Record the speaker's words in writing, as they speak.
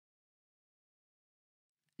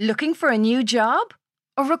Looking for a new job?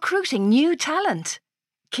 Or recruiting new talent?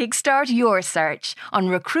 Kickstart your search on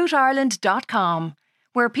recruitireland.com,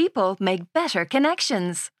 where people make better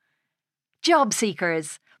connections. Job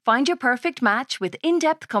seekers, find your perfect match with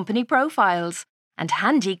in-depth company profiles and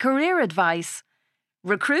handy career advice.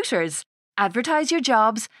 Recruiters, advertise your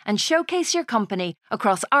jobs and showcase your company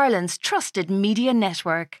across Ireland's trusted media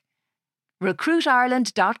network.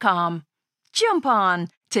 recruitireland.com. Jump on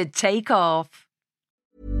to take off.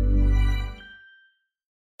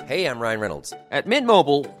 Hey, I'm Ryan Reynolds. At Mint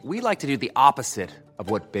Mobile, we like to do the opposite of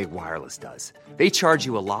what Big Wireless does. They charge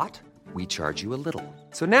you a lot, we charge you a little.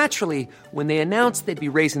 So naturally, when they announced they'd be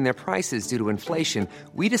raising their prices due to inflation,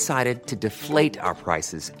 we decided to deflate our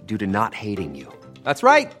prices due to not hating you. That's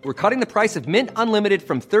right. We're cutting the price of Mint Unlimited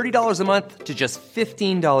from $30 a month to just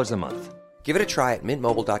 $15 a month. Give it a try at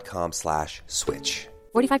mintmobile.com/switch.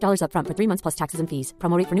 $45 up front for 3 months plus taxes and fees.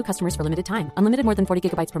 Promo rate for new customers for limited time. Unlimited more than 40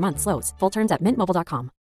 gigabytes per month. Slows full terms at mintmobile.com.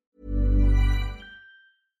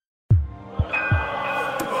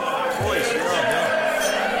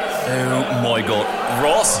 Oh my god,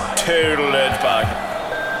 Ross total edge back.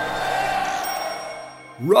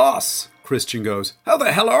 Ross, Christian goes, how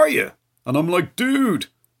the hell are you? And I'm like, dude,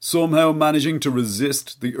 somehow managing to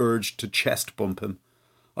resist the urge to chest bump him.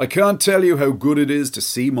 I can't tell you how good it is to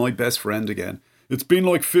see my best friend again. It's been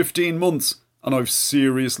like 15 months and I've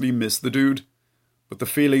seriously missed the dude. But the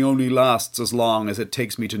feeling only lasts as long as it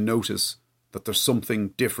takes me to notice that there's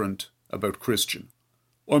something different about Christian.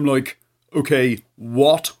 I'm like, okay,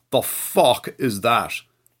 what the fuck is that?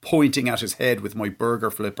 Pointing at his head with my burger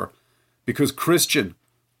flipper. Because Christian,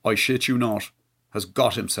 I shit you not, has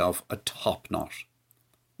got himself a top knot.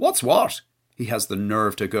 What's what? He has the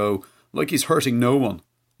nerve to go, like he's hurting no one.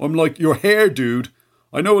 I'm like, your hair, dude.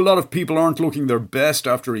 I know a lot of people aren't looking their best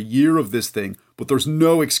after a year of this thing, but there's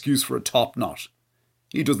no excuse for a top knot.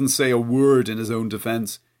 He doesn't say a word in his own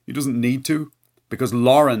defence. He doesn't need to, because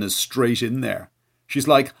Lauren is straight in there. She's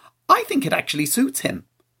like, I think it actually suits him.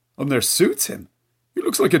 And there suits him. He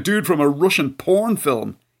looks like a dude from a Russian porn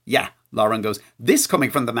film. Yeah, Lauren goes, this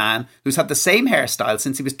coming from the man who's had the same hairstyle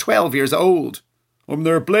since he was 12 years old.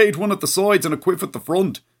 There a blade, one at the sides and a quiff at the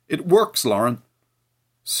front. It works, Lauren.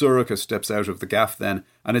 Sorcha steps out of the gaff then,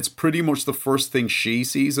 and it's pretty much the first thing she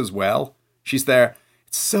sees as well. She's there,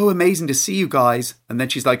 it's so amazing to see you guys. And then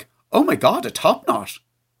she's like, oh my god, a top knot.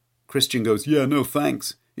 Christian goes, yeah, no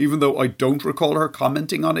thanks, even though I don't recall her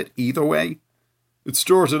commenting on it either way. It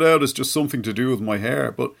started out as just something to do with my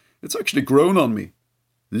hair, but it's actually grown on me.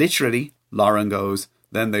 Literally, Lauren goes.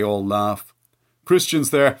 Then they all laugh.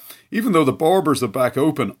 Christian's there. Even though the barbers are back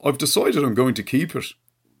open, I've decided I'm going to keep it.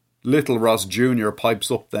 Little Ross Jr.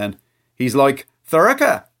 pipes up then. He's like,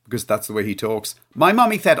 Thurka, because that's the way he talks. My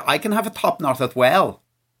mummy said I can have a top knot as well.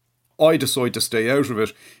 I decide to stay out of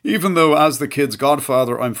it, even though as the kid's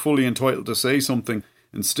godfather I'm fully entitled to say something.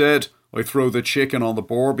 Instead, I throw the chicken on the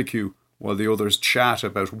barbecue while the others chat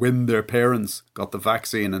about when their parents got the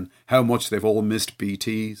vaccine and how much they've all missed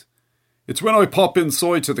BTs. It's when I pop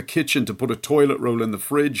inside to the kitchen to put a toilet roll in the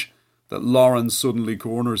fridge that Lauren suddenly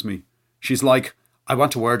corners me. She's like, I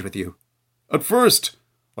want a word with you. At first,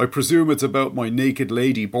 I presume it's about my naked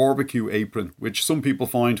lady barbecue apron, which some people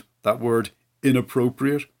find that word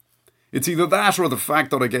inappropriate. It's either that or the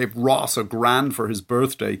fact that I gave Ross $1,000 for his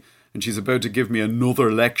birthday and she's about to give me another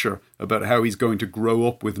lecture about how he's going to grow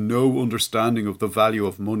up with no understanding of the value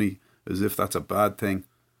of money, as if that's a bad thing.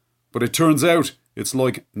 But it turns out it's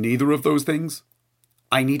like neither of those things.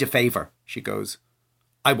 I need a favour, she goes.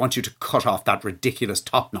 I want you to cut off that ridiculous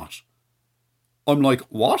top knot. I'm like,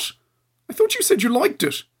 what? I thought you said you liked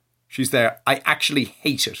it. She's there, I actually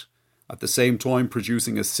hate it, at the same time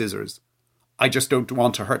producing a scissors. I just don't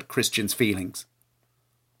want to hurt Christian's feelings.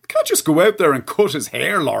 I can't just go out there and cut his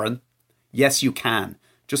hair, Lauren. Yes, you can.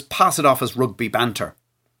 Just pass it off as rugby banter.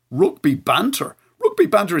 Rugby banter? Rugby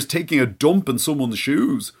banter is taking a dump in someone's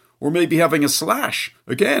shoes, or maybe having a slash,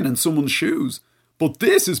 again, in someone's shoes. But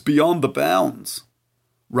this is beyond the bounds.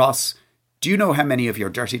 Ross, do you know how many of your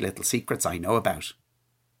dirty little secrets I know about?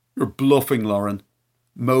 You're bluffing, Lauren.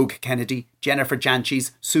 Moog Kennedy, Jennifer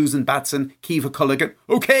Janchis, Susan Batson, Kiva Culligan.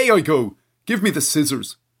 Okay, I go. Give me the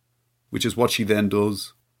scissors. Which is what she then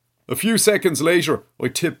does. A few seconds later, I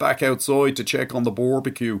tip back outside to check on the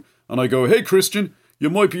barbecue, and I go, hey Christian, you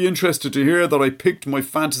might be interested to hear that I picked my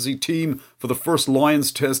fantasy team for the first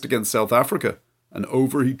Lions test against South Africa. And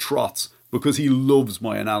over he trots, because he loves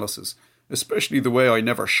my analysis, especially the way I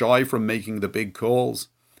never shy from making the big calls.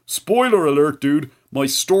 Spoiler alert, dude, my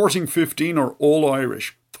starting 15 are all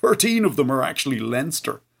Irish. 13 of them are actually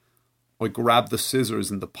Leinster. I grab the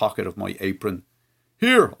scissors in the pocket of my apron.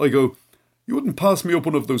 Here, I go, You wouldn't pass me up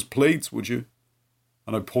one of those plates, would you?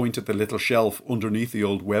 And I point at the little shelf underneath the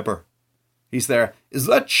old Weber. He's there. Is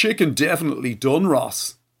that chicken definitely done,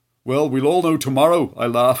 Ross? Well, we'll all know tomorrow, I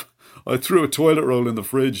laugh. I threw a toilet roll in the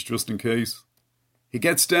fridge just in case. He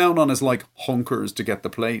gets down on his hunkers to get the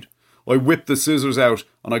plate. I whip the scissors out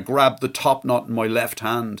and I grab the top knot in my left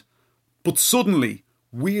hand. But suddenly,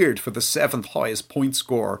 weird for the 7th highest point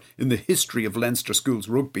scorer in the history of Leinster Schools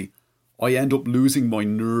rugby, I end up losing my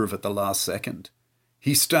nerve at the last second.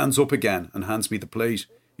 He stands up again and hands me the plate.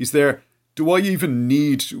 He's there. Do I even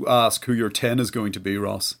need to ask who your 10 is going to be,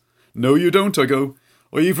 Ross? No, you don't, I go.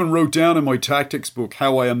 I even wrote down in my tactics book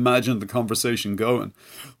how I imagined the conversation going.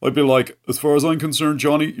 I'd be like, as far as I'm concerned,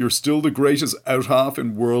 Johnny, you're still the greatest out-half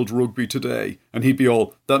in world rugby today. And he'd be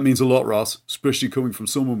all, that means a lot, Ross, especially coming from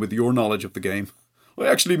someone with your knowledge of the game. I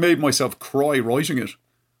actually made myself cry writing it.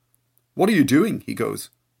 What are you doing? He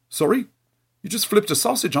goes. Sorry? You just flipped a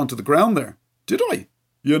sausage onto the ground there. Did I?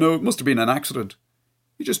 You know, it must have been an accident.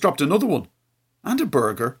 You just dropped another one. And a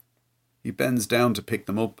burger. He bends down to pick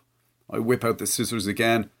them up. I whip out the scissors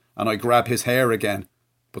again, and I grab his hair again.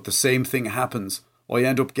 But the same thing happens. I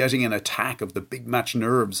end up getting an attack of the big match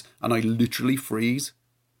nerves, and I literally freeze.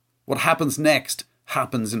 What happens next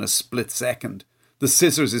happens in a split second. The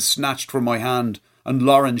scissors is snatched from my hand, and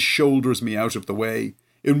Lauren shoulders me out of the way.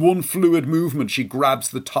 In one fluid movement, she grabs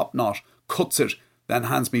the top knot, cuts it, then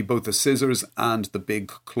hands me both the scissors and the big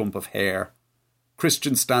clump of hair.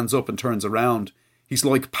 Christian stands up and turns around. He's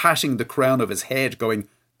patting the crown of his head, going,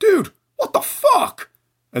 Dude, what the fuck?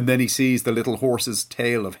 And then he sees the little horse's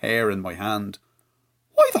tail of hair in my hand.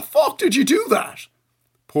 Why the fuck did you do that?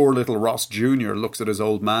 Poor little Ross Jr. looks at his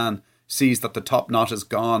old man, sees that the top knot is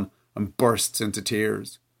gone, and bursts into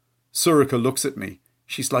tears. Surika looks at me.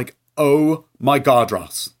 She's like, oh my God,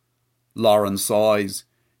 Ross. Lauren sighs.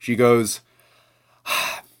 She goes,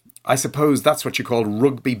 I suppose that's what you call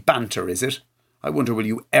rugby banter, is it? I wonder will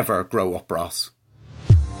you ever grow up, Ross?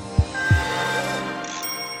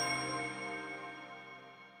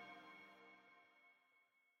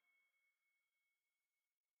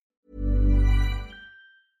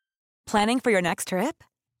 Planning for your next trip?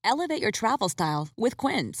 Elevate your travel style with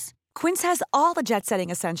Quince. Quince has all the jet-setting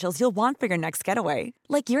essentials you'll want for your next getaway,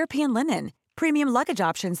 like European linen, premium luggage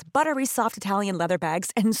options, buttery soft Italian leather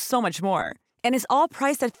bags, and so much more. And is all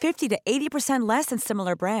priced at 50 to 80% less than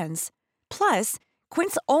similar brands. Plus,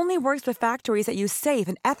 Quince only works with factories that use safe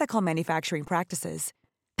and ethical manufacturing practices.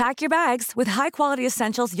 Pack your bags with high-quality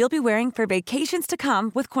essentials you'll be wearing for vacations to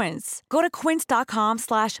come with Quince. Go to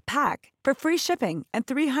quince.com/pack for free shipping and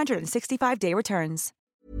 365-day returns.